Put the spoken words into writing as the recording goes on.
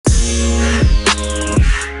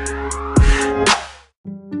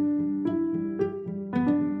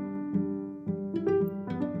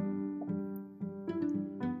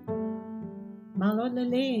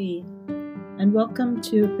and welcome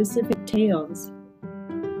to Pacific Tales.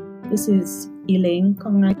 This is Elaine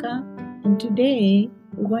Kongaika, and today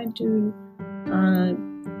we're going to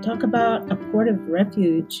talk about a port of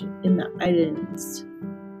refuge in the islands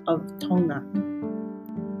of Tonga.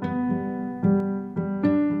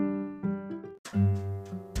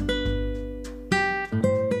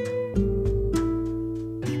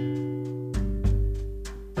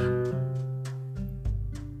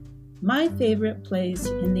 My favorite place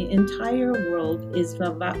in the entire world is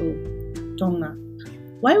Vava'u, Tonga.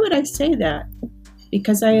 Why would I say that?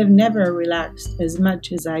 Because I have never relaxed as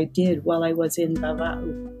much as I did while I was in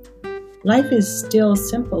Vava'u. Life is still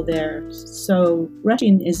simple there, so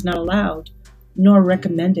rushing is not allowed, nor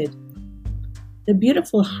recommended. The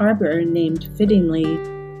beautiful harbor, named fittingly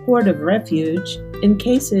Port of Refuge,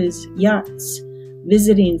 encases yachts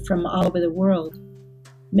visiting from all over the world.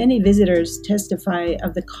 Many visitors testify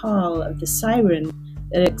of the call of the siren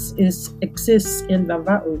that exists in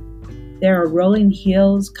Vava'u. There are rolling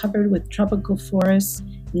hills covered with tropical forests,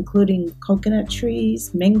 including coconut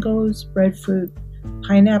trees, mangoes, breadfruit,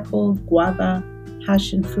 pineapple, guava,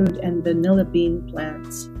 passion fruit, and vanilla bean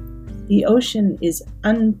plants. The ocean is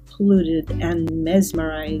unpolluted and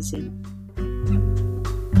mesmerizing.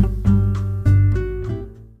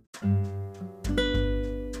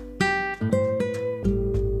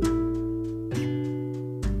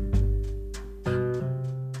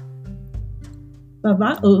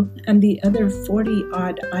 Vava'u and the other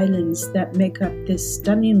 40-odd islands that make up this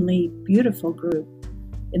stunningly beautiful group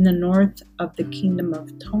in the north of the Kingdom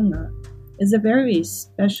of Tonga is a very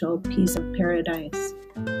special piece of paradise.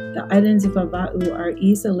 The islands of Vava'u are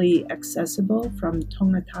easily accessible from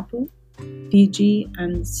Tongatapu, Fiji,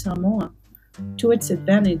 and Samoa. To its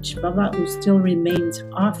advantage, Vava'u still remains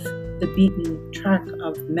off the beaten track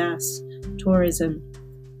of mass tourism.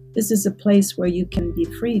 This is a place where you can be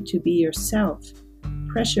free to be yourself.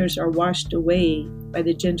 Pressures are washed away by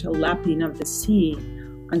the gentle lapping of the sea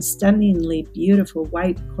on stunningly beautiful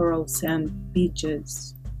white coral sand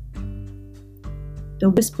beaches. The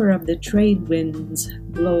whisper of the trade winds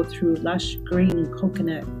blow through lush green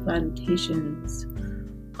coconut plantations.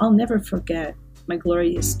 I'll never forget my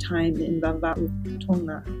glorious time in Vava'u,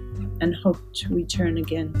 Tonga, and hope to return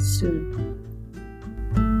again soon.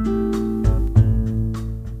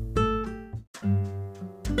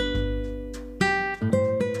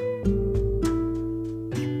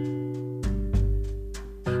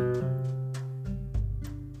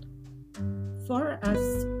 For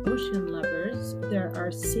us ocean lovers, there are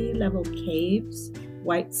sea level caves,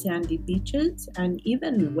 white sandy beaches, and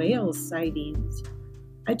even whale sightings.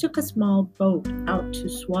 I took a small boat out to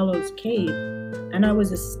Swallow's Cave, and I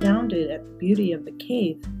was astounded at the beauty of the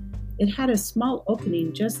cave. It had a small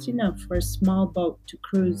opening just enough for a small boat to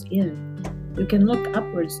cruise in. You can look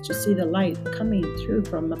upwards to see the light coming through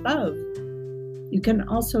from above. You can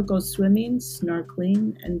also go swimming,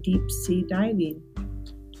 snorkeling, and deep sea diving.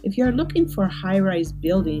 If you're looking for high-rise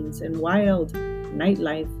buildings and wild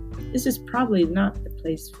nightlife, this is probably not the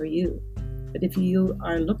place for you. But if you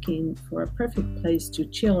are looking for a perfect place to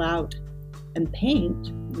chill out and paint,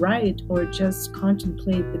 write, or just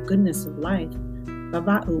contemplate the goodness of life,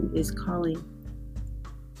 Vava'u is calling.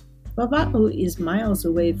 Vava'u is miles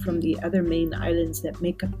away from the other main islands that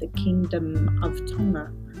make up the Kingdom of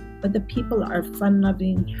Tonga, but the people are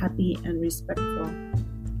fun-loving, happy, and respectful.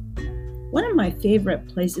 One of my favorite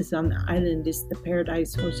places on the island is the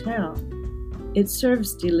Paradise Hotel. It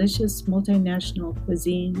serves delicious multinational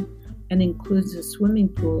cuisine and includes a swimming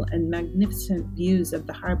pool and magnificent views of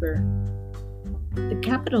the harbor. The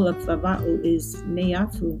capital of Vava'u is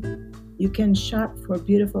Neafu. You can shop for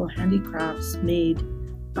beautiful handicrafts made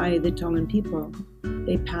by the Tongan people.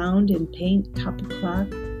 They pound and paint tapa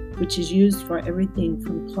cloth, which is used for everything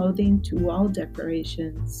from clothing to wall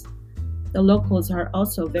decorations. The locals are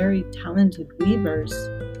also very talented weavers.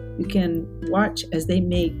 You can watch as they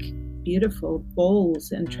make beautiful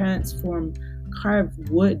bowls and transform carved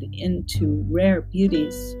wood into rare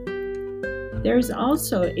beauties. There is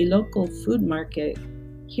also a local food market.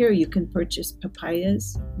 Here you can purchase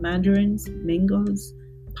papayas, mandarins, mangoes,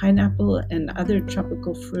 pineapple, and other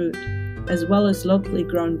tropical fruit, as well as locally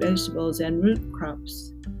grown vegetables and root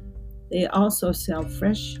crops. They also sell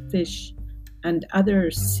fresh fish and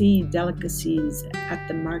other sea delicacies at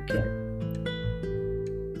the market.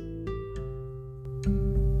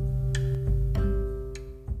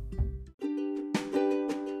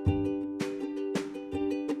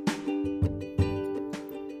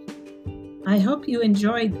 I hope you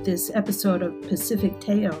enjoyed this episode of Pacific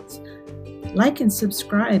Tales. Like and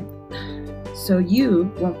subscribe so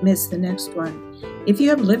you won't miss the next one. If you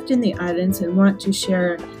have lived in the islands and want to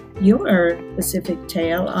share your Pacific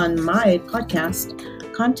tale on my podcast,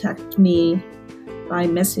 contact me by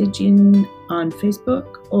messaging on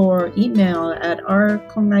Facebook or email at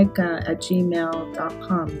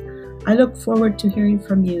rkongaika@gmail.com. I look forward to hearing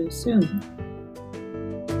from you soon.